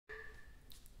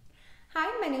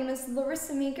my name is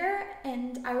Larissa Meager,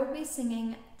 and I will be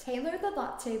singing Taylor the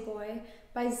Latte Boy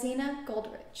by Zena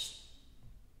Goldrich.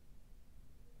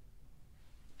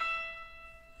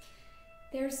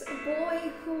 There's a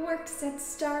boy who works at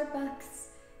Starbucks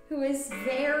who is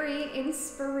very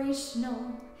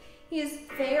inspirational. He is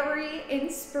very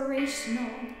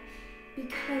inspirational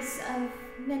because of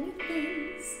many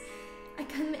things. I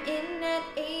come in at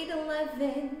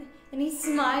 8:11 and he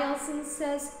smiles and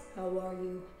says, "How are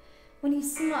you?" When he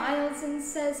smiles and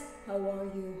says, "How are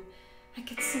you?" I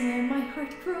could swear my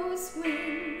heart grows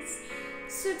wings.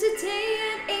 So today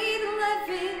at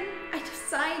 8:11, I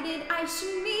decided I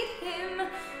should meet him.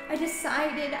 I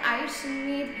decided I should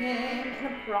meet him in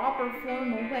a proper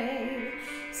formal way.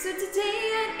 So today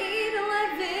at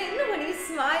 8:11, when he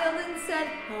smiled and said,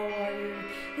 "How are you?"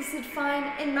 He said, "Fine,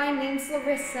 and my name's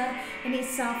Larissa." And he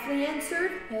softly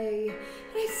answered, "Hey."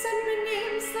 And I said, "My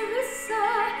name's Larissa,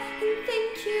 and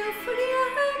thank you for the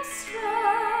extra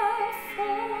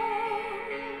foam."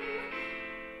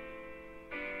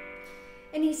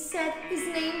 And he said his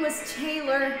name was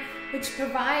Taylor, which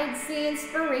provides the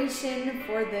inspiration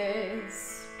for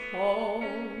this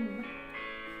poem.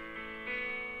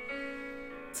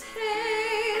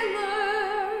 Taylor,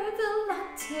 the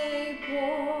latte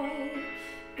boy,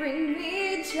 bring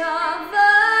me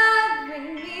Java, bring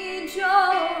me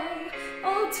joy.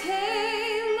 Oh,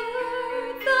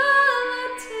 Taylor, the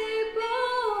latte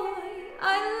boy,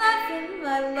 I love him,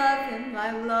 I love him,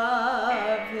 I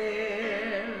love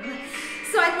him.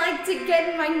 So I'd like to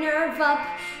get my nerve up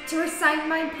to recite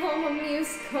my poem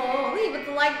musical. He would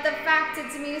like the fact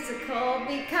it's musical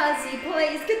because he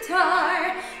plays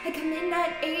guitar. I come in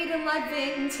at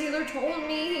 8:11. Taylor told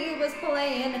me he was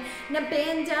playing in a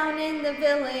band down in the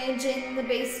village in the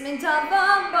basement of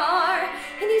a bar.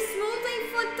 And he smoothly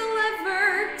flipped the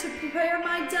lever to prepare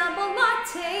my double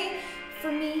latte.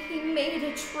 For me, he made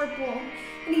a triple,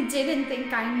 and he didn't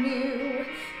think I knew.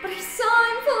 But I saw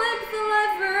him flip the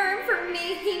lever. For me,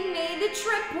 he made a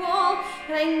triple,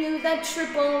 and I knew that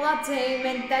triple latte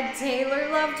meant that Taylor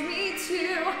loved me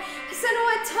too. I said,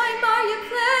 "What time are you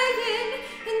playing?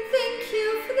 And thank you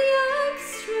for the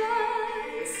extra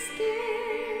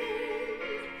skin."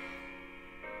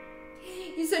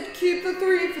 He said, "Keep the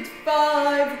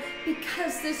 355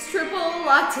 because this triple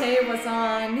latte was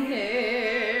on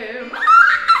him."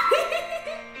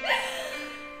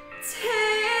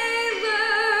 Taylor,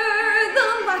 the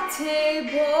latte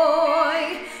boy,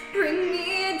 bring me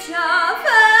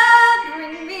Java,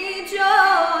 bring me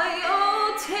joy. Oh,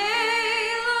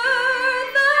 Taylor,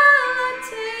 the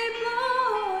latte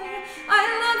boy, I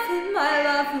love him, I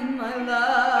love him, I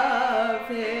love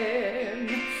him.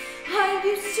 I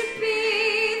used to be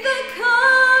the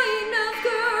kind of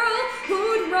girl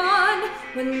who'd run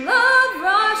when love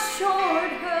rushed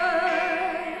toward her.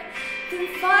 Then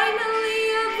finally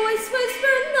a voice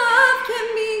whispered, "Love can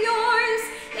be yours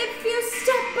if you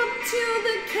step up to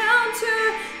the counter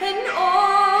and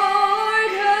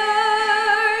order."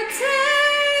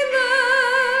 Taylor,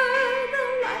 the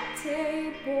latte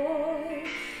boy,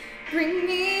 bring me